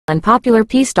and popular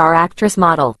P-star actress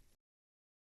model.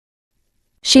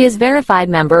 She is verified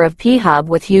member of P-Hub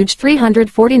with huge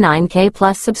 349K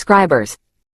plus subscribers.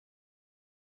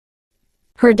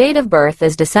 Her date of birth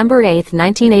is December 8,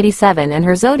 1987, and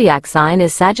her zodiac sign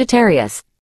is Sagittarius.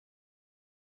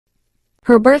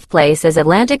 Her birthplace is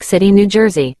Atlantic City, New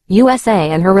Jersey,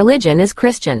 USA, and her religion is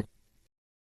Christian.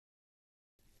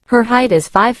 Her height is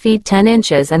 5 feet 10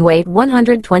 inches and weight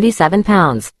 127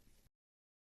 pounds.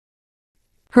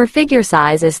 Her figure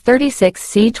size is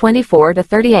 36C 24 to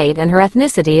 38 and her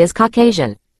ethnicity is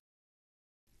Caucasian.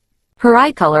 Her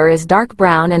eye color is dark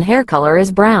brown and hair color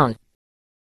is brown.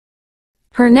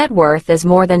 Her net worth is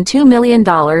more than $2 million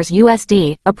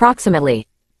USD, approximately.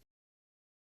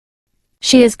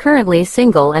 She is currently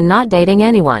single and not dating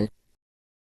anyone.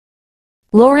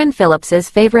 Lauren Phillips's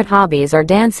favorite hobbies are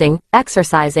dancing,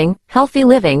 exercising, healthy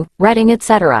living, writing,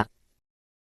 etc.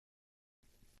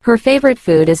 Her favorite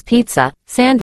food is pizza, sandwich.